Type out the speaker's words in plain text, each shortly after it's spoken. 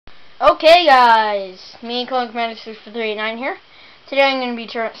Okay guys, me and Colin Commander 64389 here. Today I'm going to be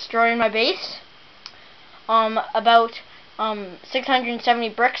destroying my base. About 670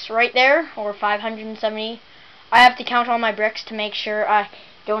 bricks right there, or 570. I have to count all my bricks to make sure I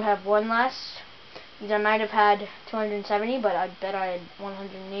don't have one less. Because I might have had 270, but I bet I had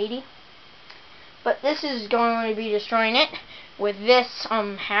 180. But this is going to be destroying it with this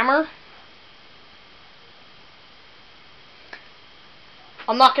hammer.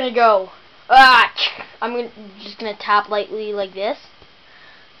 I'm not gonna go. I'm just gonna tap lightly like this.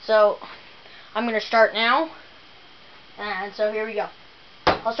 So I'm gonna start now, and so here we go.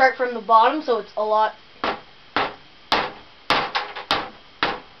 I'll start from the bottom, so it's a lot.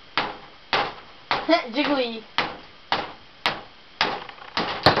 Jiggly.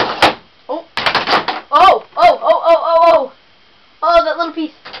 Oh, oh, oh, oh, oh, oh, oh, oh, that little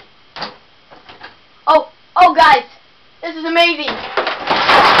piece. Oh, oh, guys, this is amazing.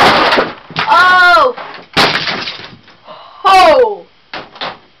 Oh! Oh!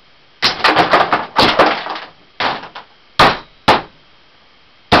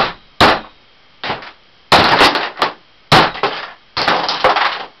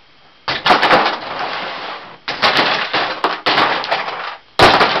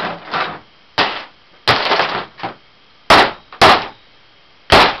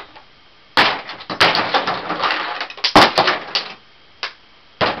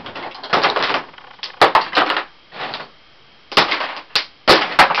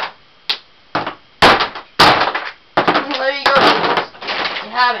 There you go, you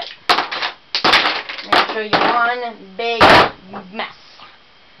have it. Let me show you one big mess.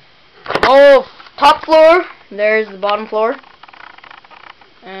 Oh, top floor, there's the bottom floor,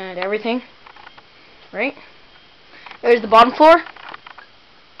 and everything, right? There's the bottom floor.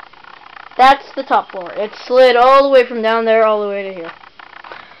 That's the top floor. It slid all the way from down there all the way to here.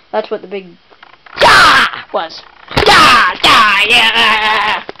 That's what the big was.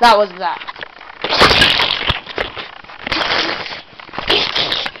 Yeah! That was that.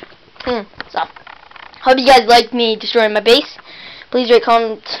 So, hope you guys like me destroying my base. Please rate,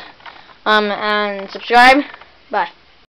 comment, and subscribe. Bye.